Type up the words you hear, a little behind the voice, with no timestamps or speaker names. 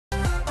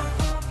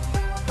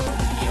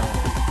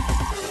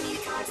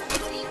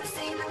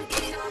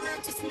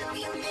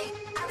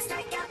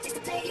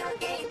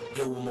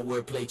with my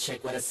wordplay,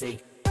 check what I say.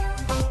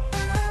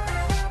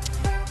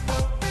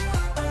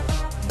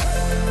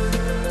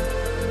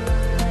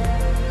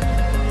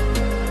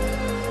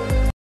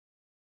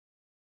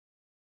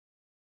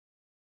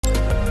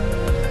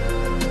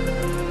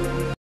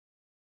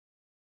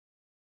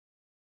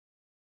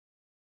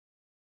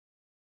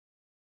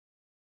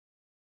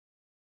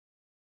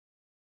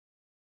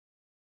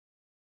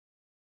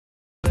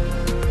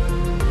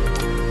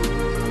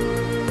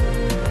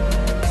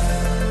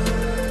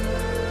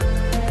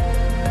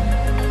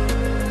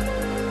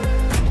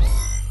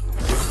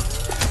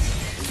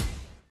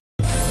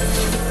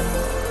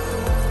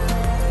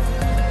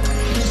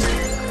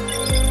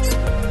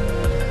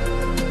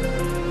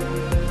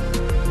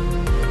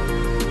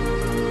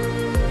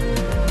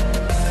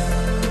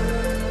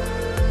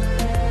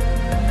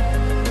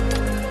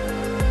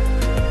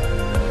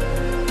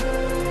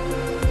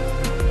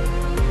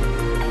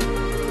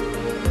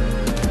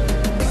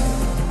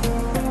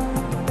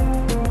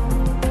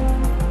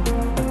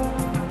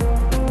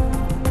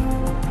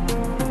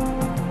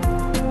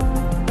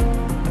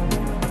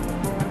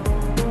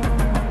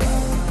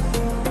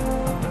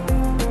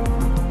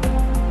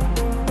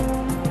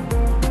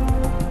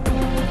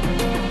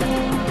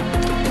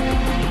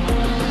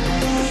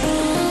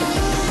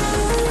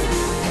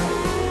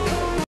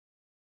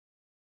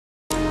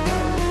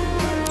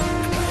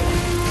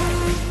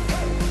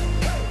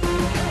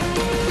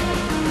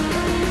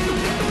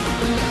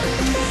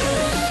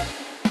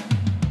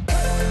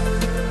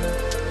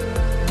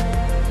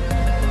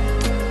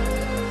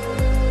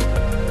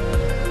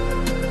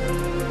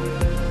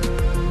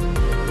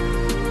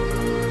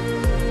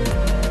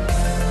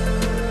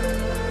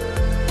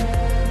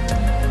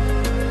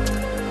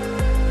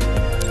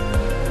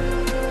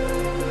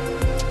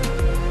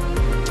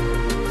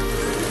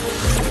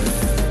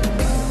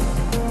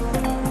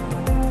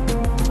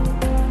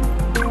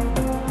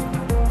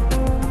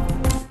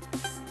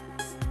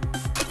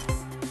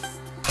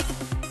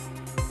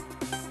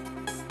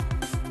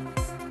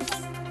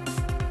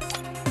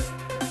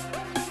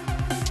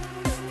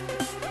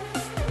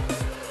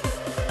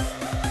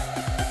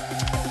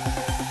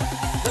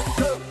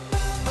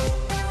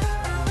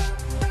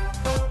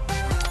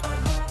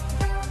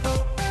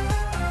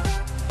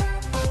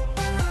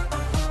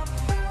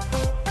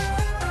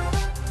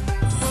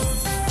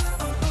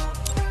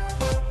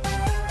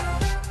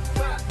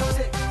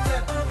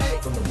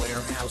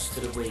 To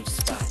the rave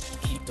spot,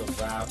 keep the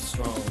vibe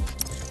strong,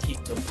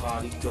 keep the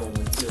party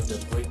going till the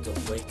break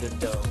of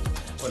dawn.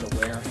 From the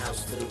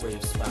warehouse to the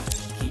rave spot,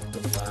 keep the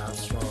vibe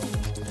strong,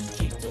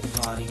 keep the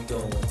party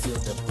going till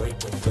the break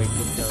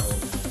of dawn.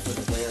 From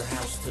the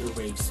warehouse to the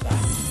rave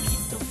spot,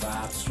 keep the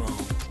vibe strong,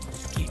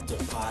 keep the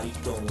party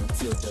going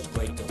till the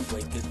break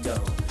of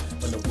dawn.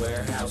 From the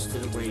warehouse to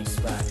the rave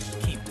spot,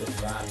 keep the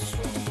vibe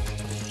strong,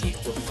 keep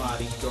the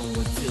party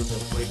going till the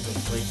break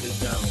of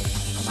dawn.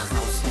 I'm a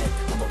house head,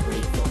 I'm a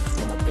raver,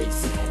 I'm a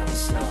bass head, I'm a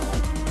snob.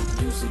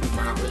 Music,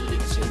 my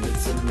religion,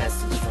 it's a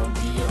message from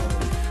beyond.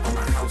 I'm a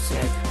house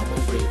head, I'm a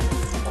raver,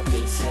 I'm a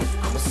bass head,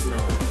 I'm a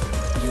snob.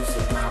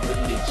 Music, my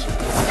religion,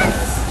 it's a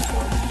message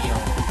from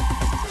beyond.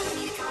 I don't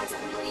need cards, I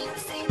don't know you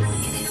understand. I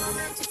would give it all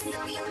up just to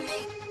know your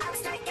name. I would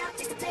strike out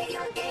just to play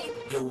your game.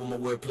 Yo, with my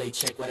wordplay,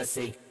 check what I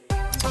say.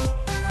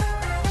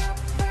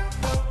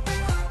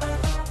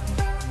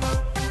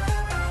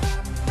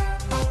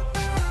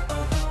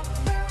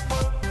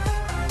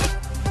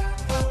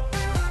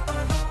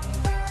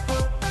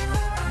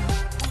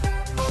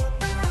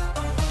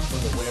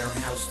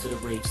 To the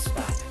rave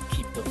spot,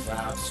 keep the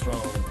vibe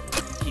strong,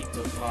 keep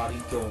the party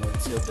going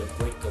till the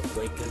break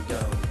of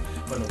dawn.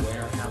 From the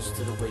warehouse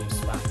to the rave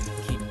spot,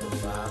 keep the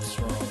vibe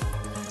strong,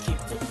 keep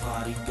the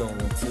party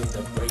going till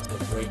the break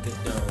of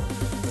dawn.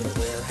 From the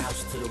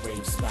warehouse to the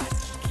rave spot,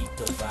 keep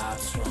the vibe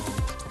strong,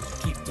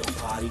 keep the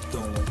party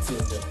going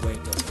till the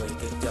break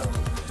of dawn.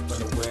 From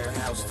the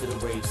warehouse to the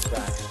rave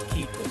spot,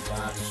 keep the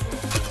vibe strong,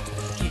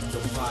 keep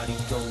the party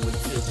going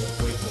till the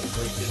break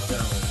of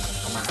dawn.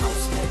 I'm a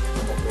house head,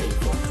 I'm a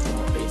raver, I'm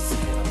a bass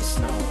head, I'm a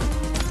snob.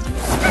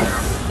 Music, my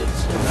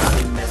religion, it's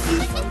a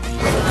message from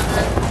beyond.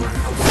 I'm a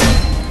house head,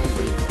 I'm a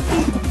raver,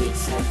 I'm a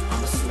bass head,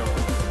 I'm a snob.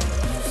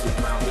 Music,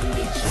 my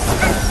religion, it's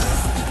a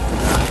message from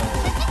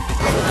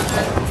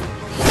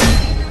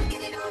beyond.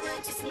 Get it all up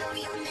just to know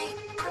your name.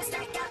 I would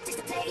strike out just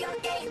to play your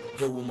game.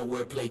 Yo, with my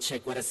wordplay,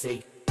 check what I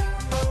say.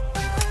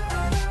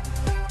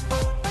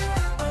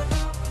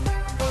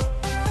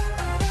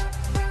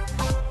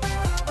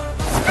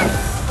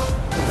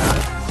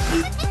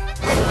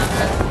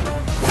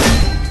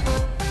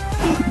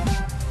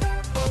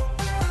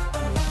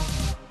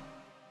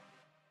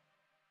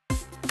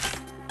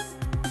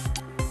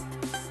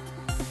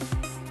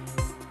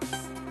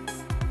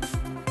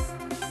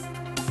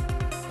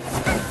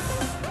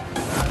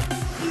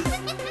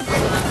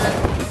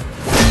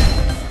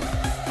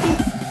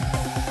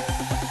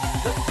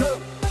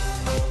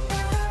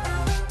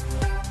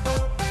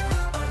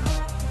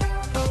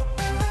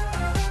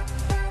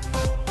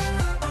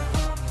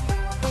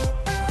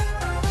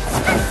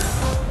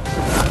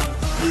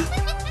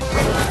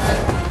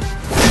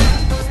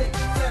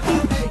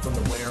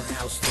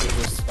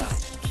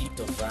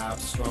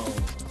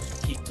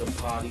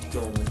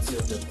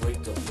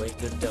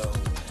 of dawn.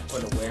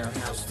 From the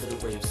warehouse to the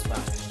rave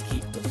spot,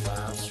 keep the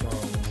vibe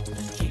strong.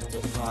 Keep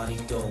the party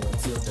going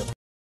till the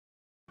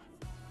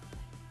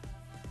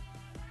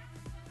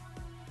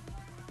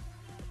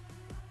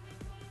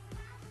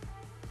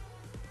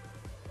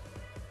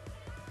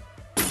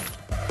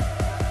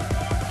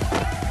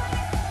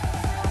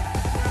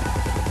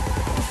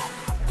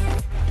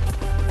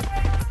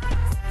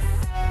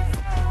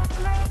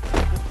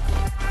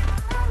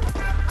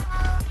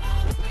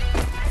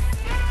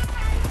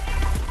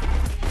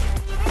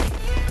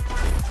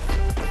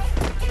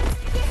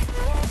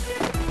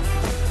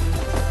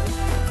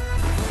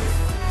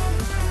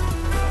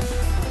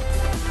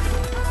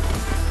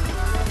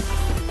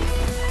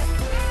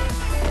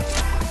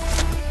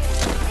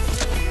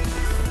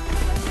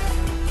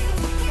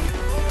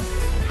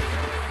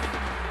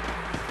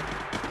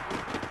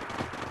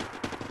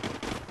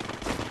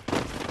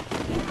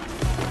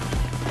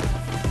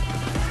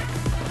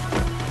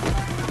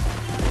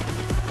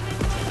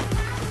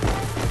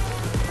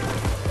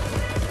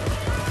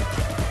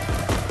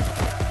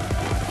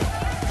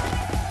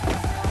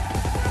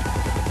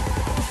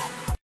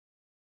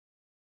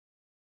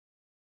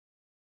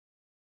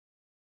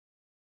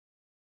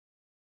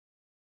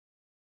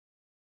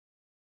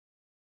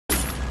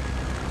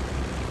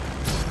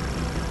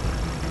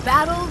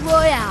Battle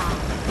Royale.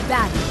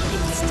 Battle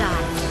in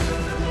style.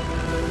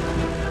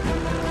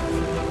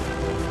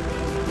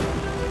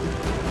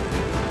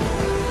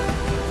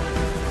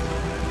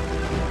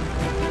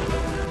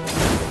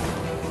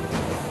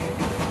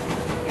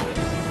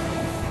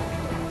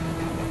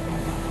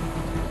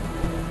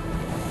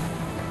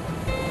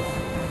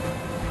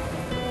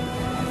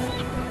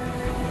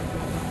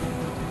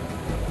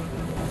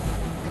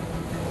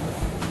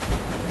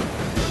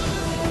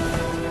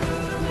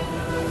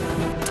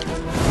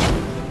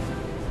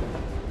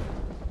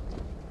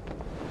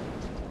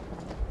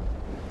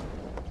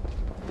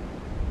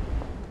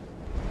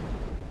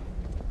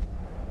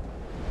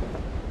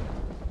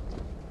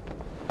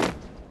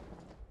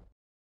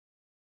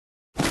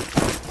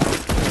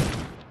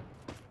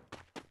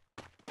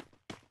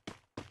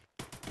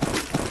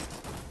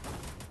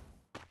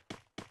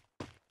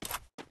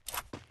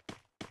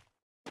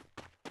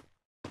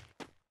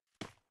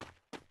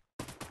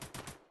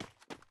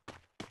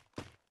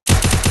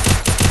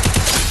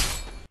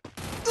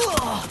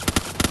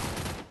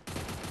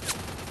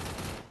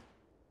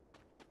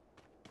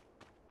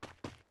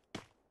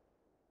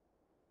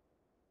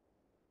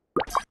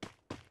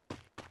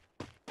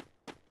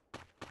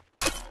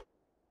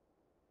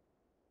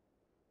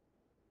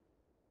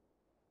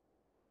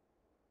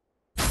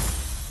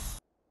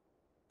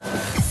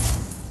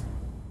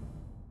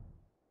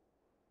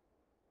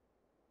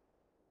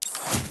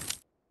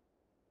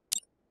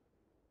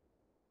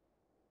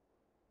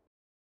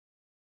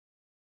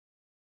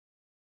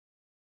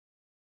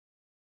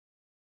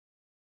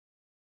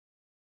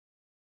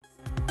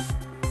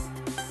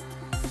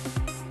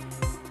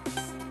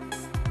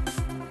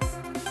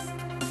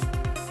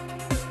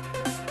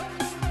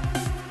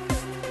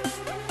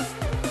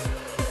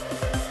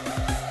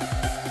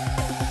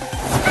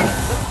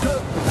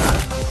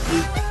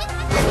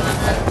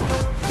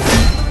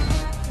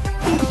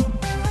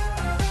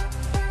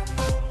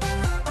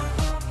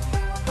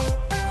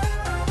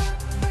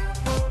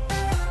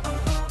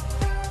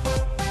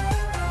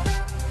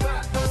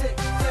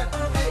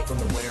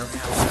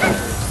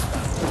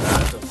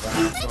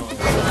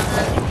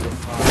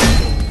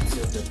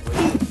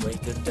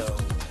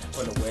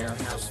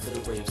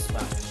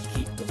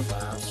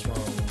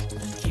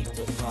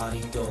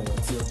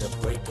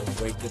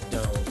 break of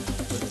dawn.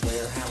 From the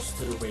warehouse to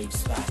the rave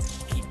spot,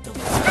 keep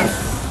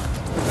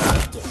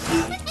the party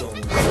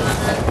going.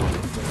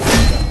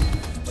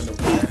 From the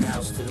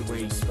warehouse to the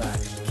rave spot,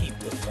 keep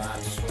the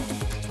vibe strong.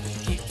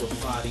 Keep the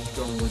party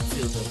going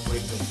till the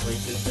break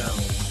of dawn.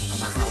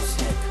 I'm a house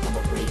head, I'm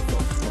a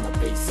raver, I'm a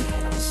bass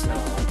head, I'm a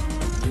snob.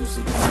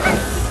 Music,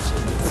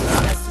 religion, it's a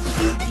message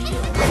from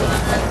beyond. I'm a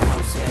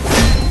house head,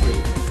 I'm a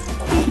raver, I'm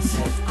a bass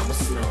head, I'm a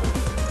snob.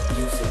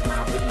 Music, my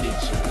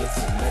religion, it's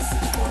a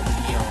message from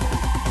beyond.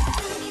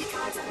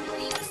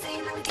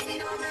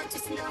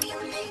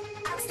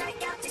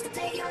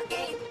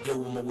 Yo,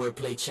 with my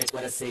wordplay, check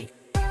what I say.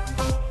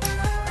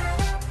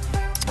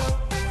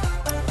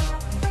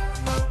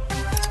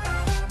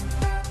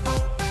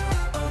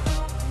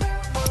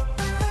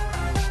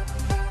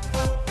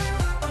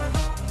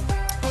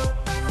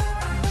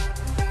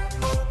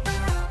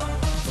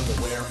 From the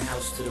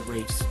warehouse to the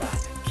rave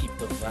spot, keep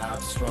the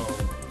vibe strong.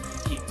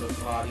 Keep the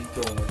party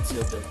going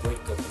till the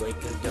break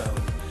of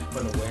dawn.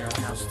 From the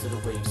warehouse to the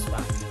rave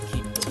spot,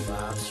 keep the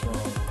vibe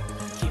strong.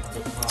 Keep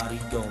the party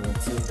going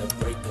till the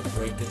break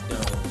of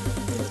dawn.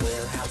 From the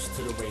warehouse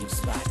to the rave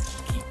spot,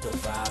 keep the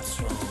vibe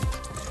strong.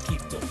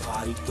 Keep the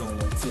party going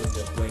till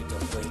the break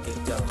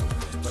of dawn.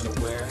 From the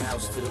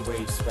warehouse to the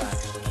rave spot,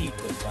 keep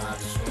the vibe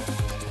strong.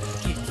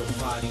 Keep the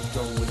party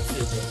going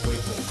till the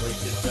break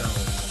of dawn.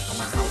 I'm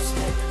a house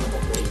head, I'm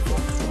a raver,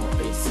 I'm a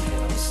bass head,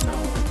 I'm a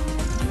snob.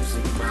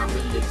 Music, my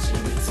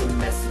religion, it's a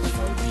message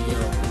from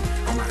beyond.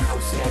 I'm a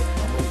house head,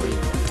 I'm a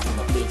raver, I'm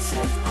a bass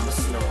head, I'm a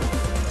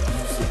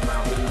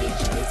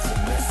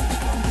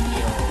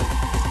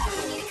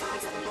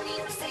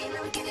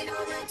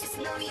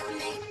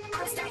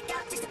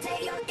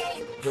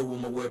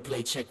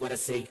wordplay, check what I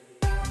say.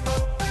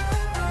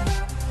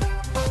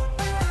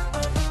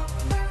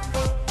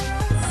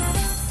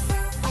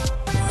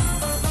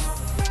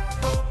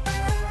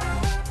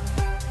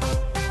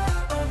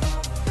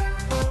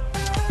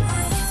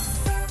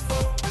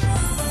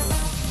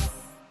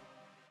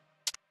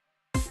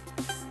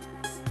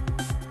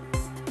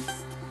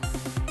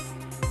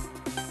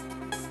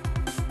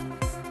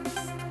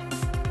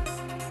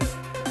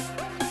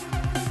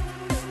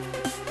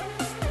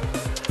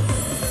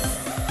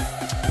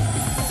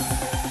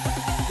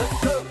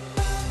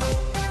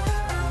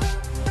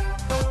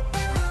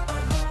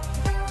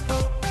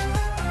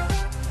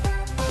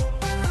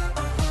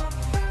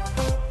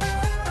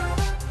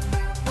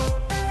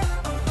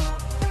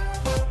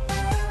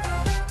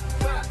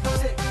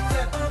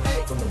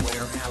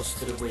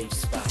 To the rave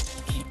spot,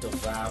 keep the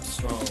vibe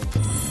strong,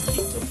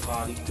 keep the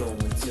party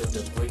going till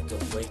the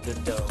break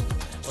of dawn.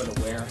 From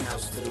the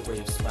warehouse to the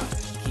rave spot,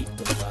 keep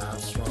the vibe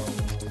strong,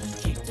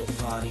 keep the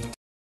party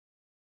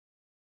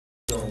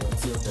going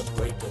till the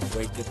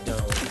break of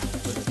dawn.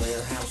 From the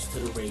warehouse to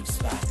the rave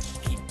spot,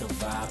 keep the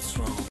vibe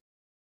strong,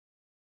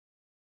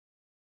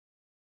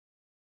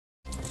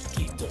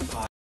 keep the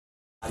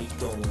party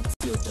going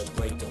till the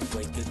break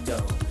of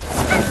dawn.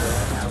 From the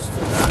warehouse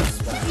to the rave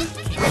spot,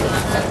 keep the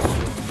vibe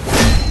strong.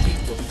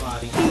 The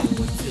body going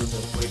till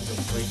the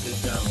break of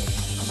dawn.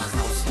 I'm a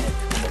house head,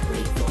 I'm a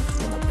raver,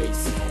 I'm a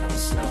bass head, I'm a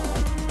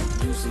snob.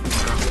 Music is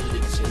my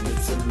religion,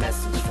 it's a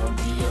message from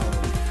beyond.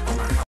 I'm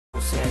a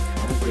house head,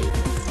 I'm a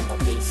raver, I'm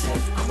a bass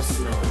head, I'm a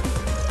snob.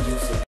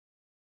 Music.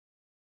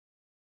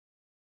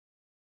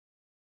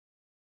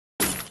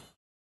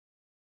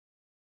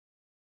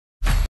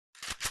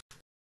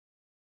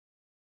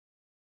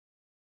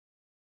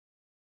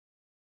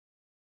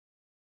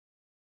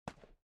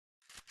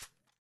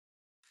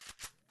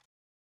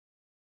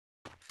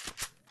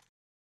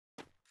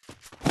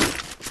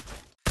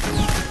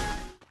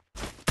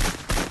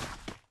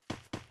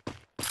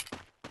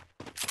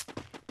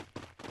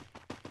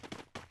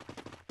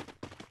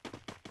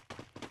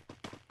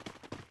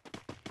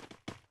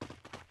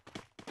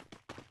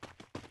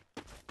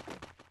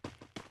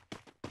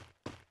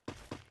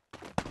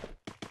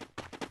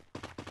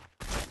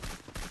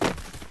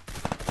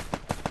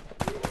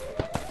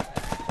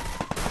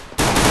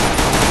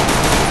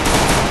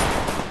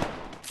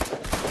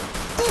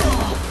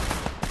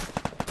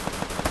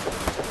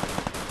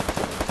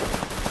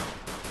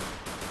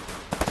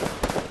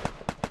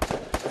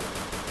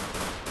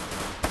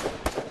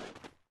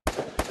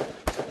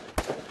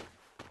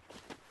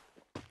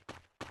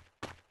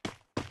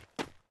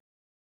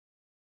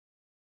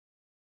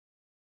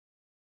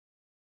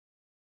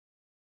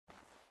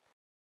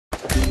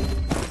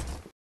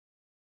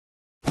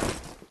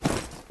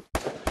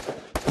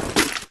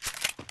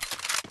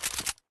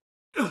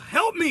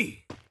 Help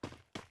me!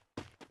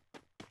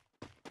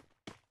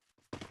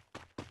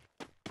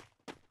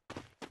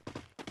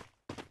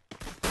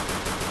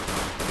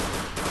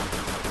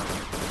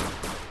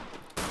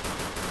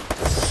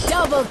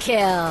 Double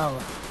kill!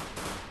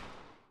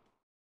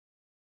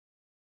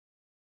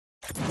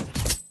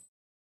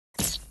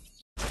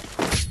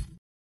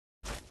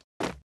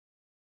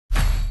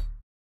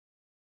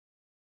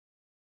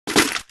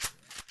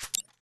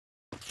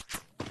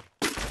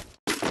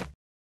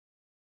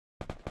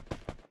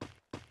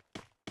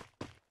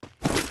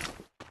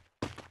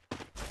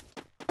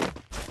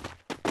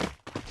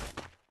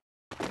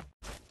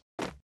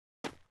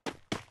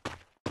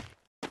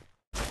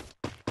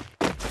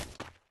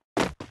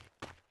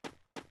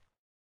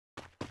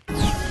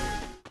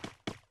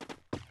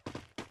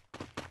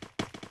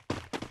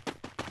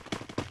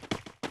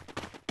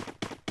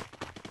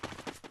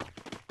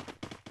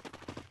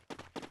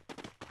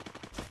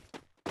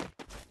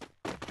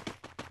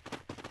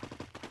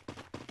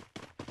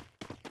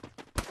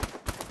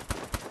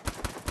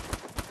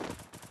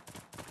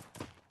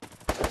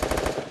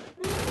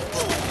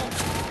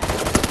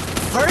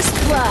 First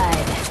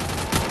blood.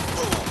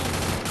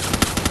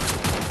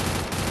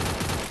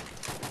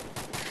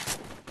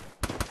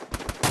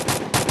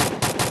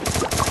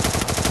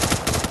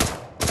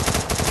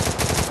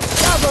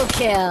 Double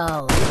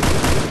kill.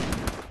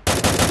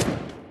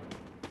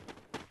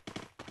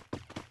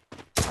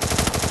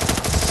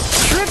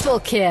 Triple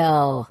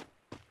kill.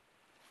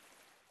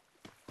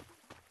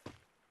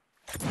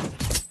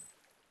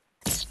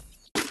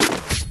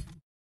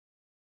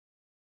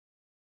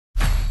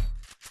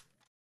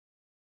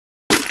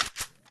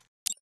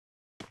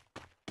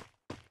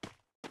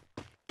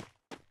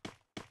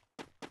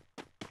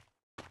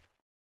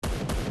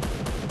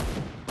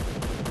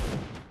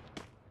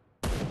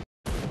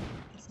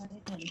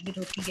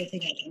 रोटी कैसे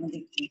खाते हैं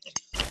देखती हूँ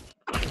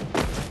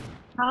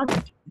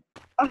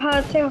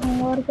हाथ से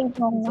और क्या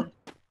खाऊंगा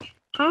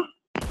हाँ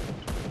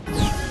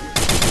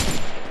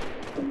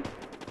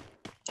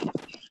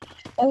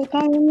और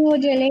काम वो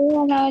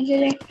जलेगा ना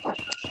जले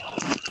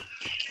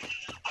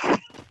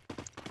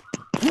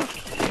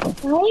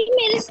भाई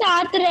मेरे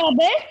साथ रह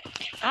बे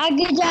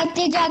आगे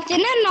जाते जाते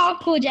ना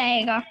नॉक हो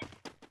जाएगा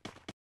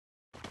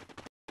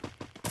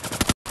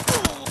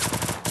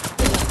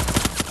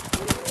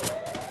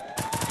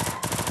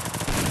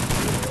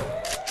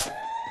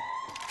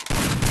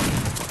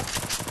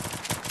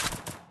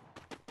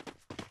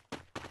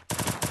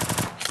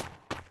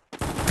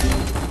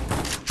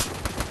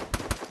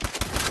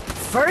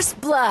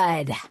First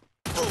blood.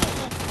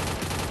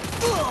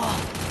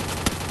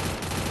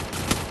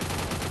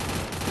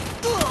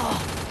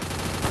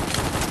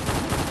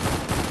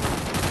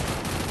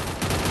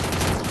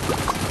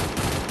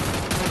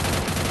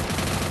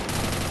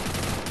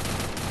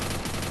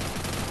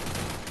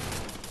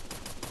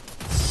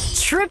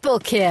 Triple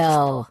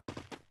kill.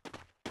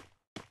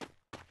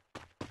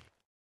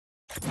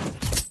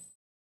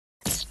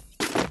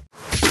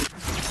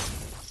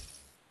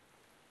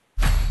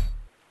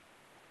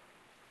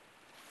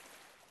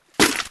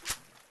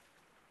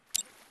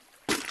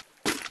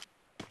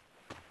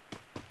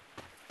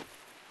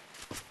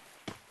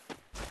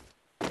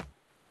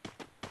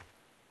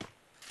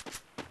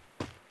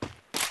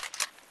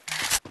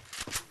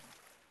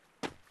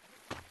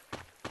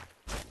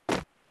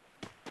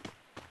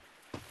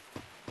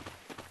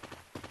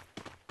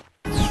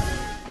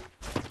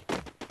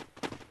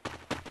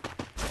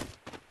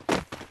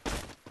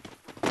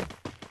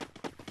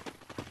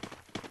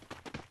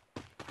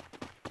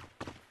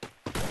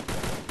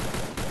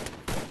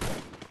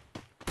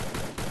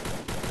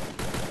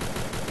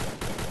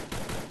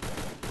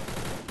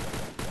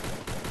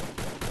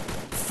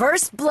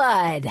 First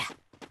blood.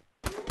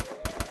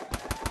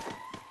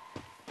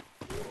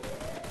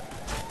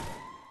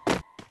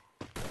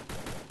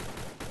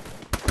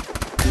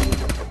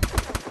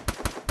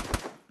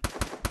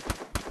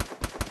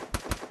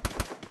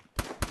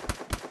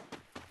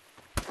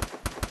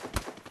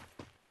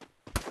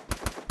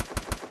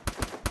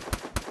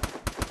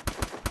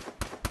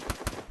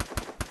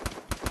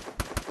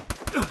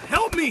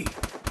 Help me!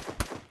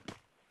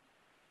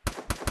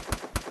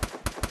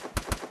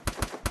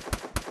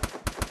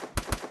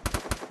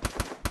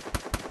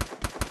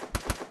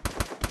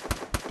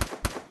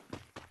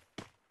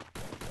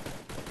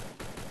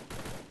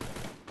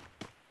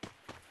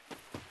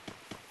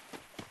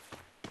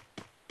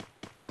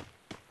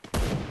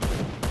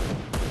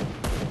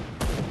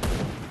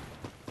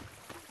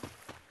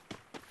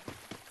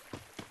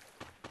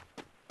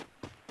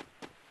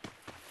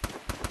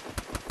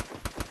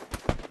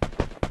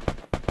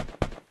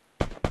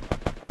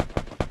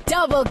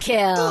 Double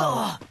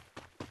kill.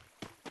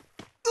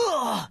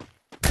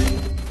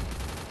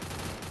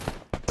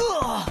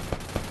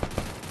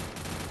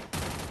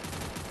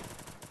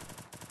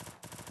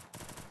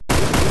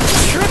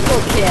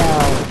 Triple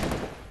kill.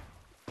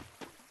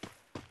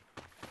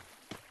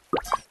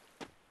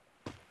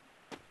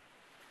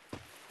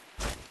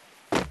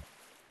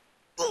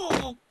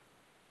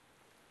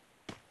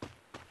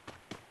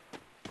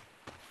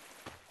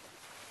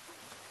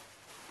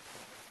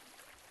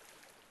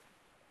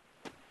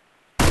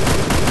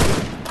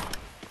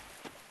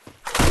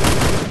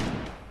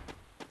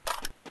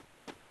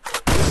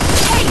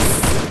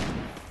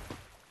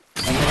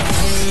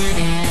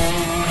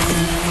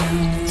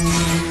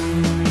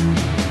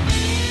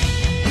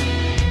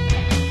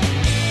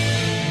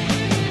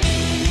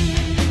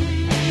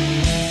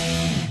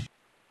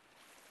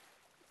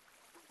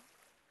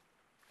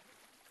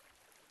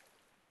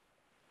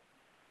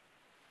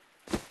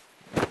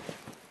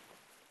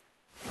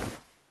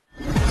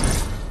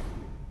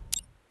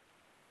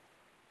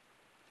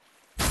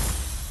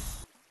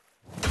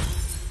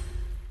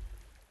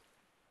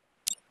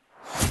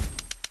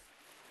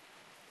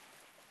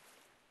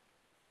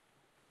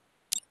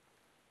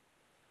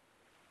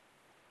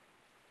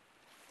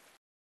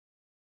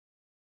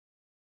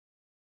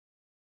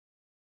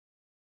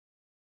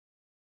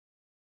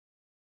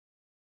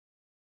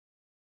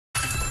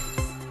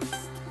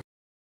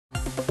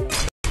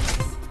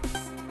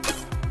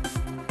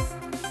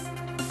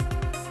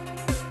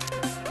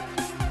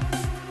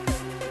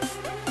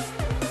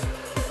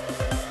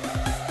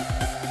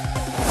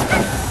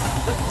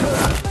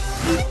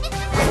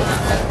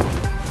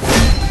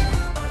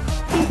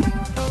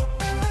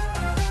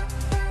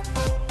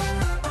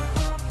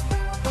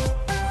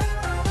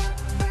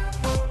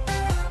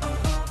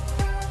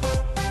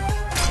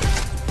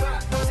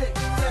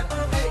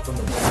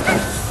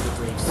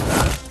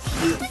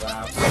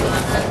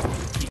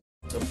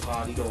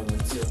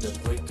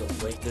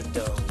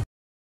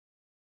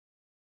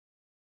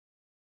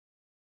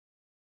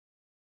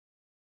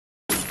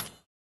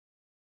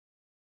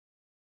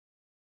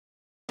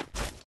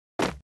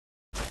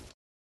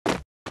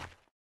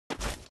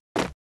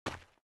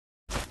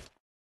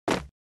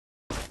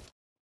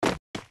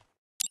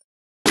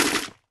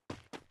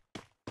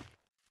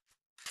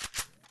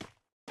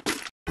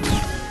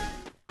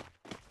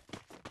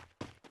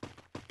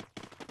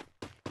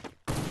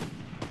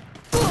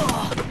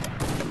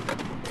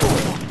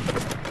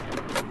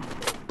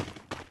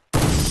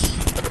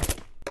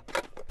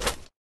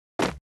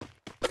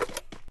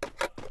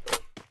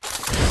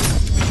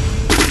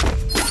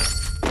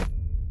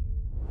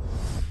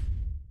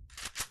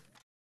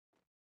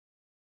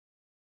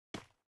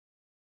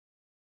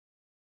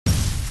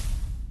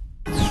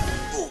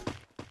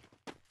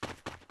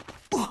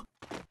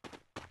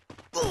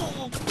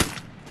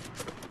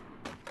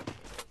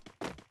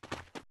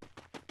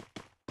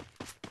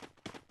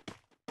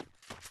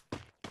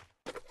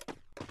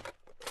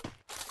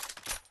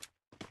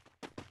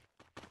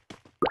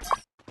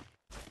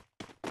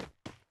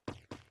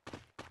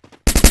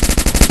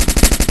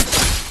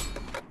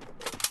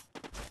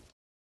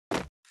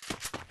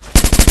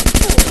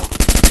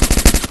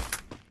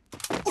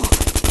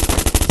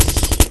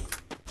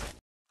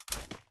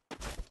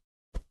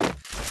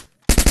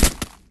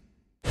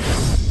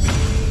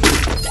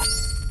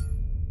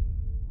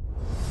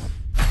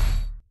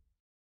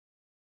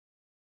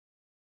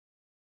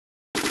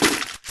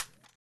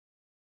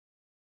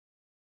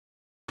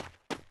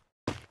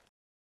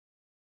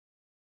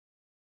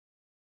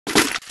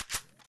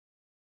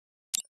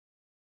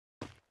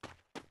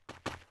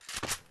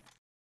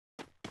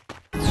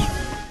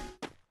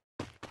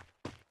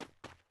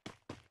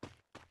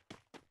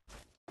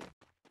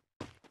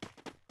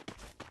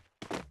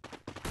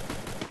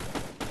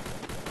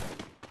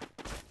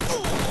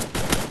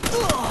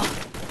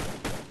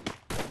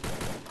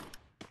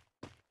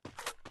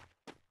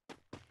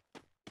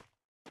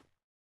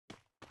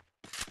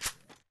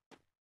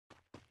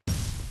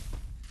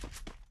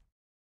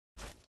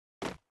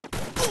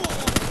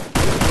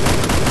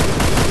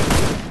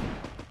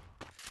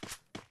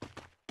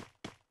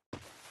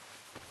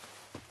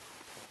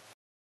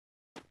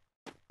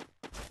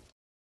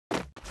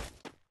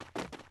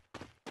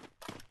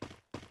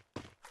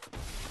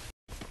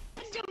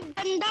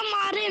 बंदा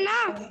मारे ना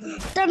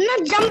तब ना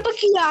जंप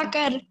किया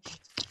कर।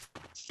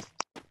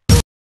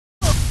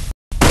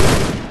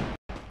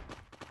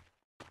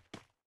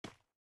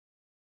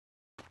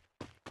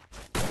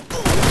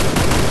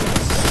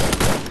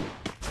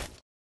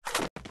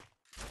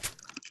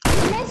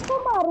 मैं इसको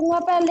मारूंगा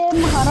पहले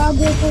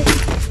महाराजे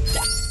को।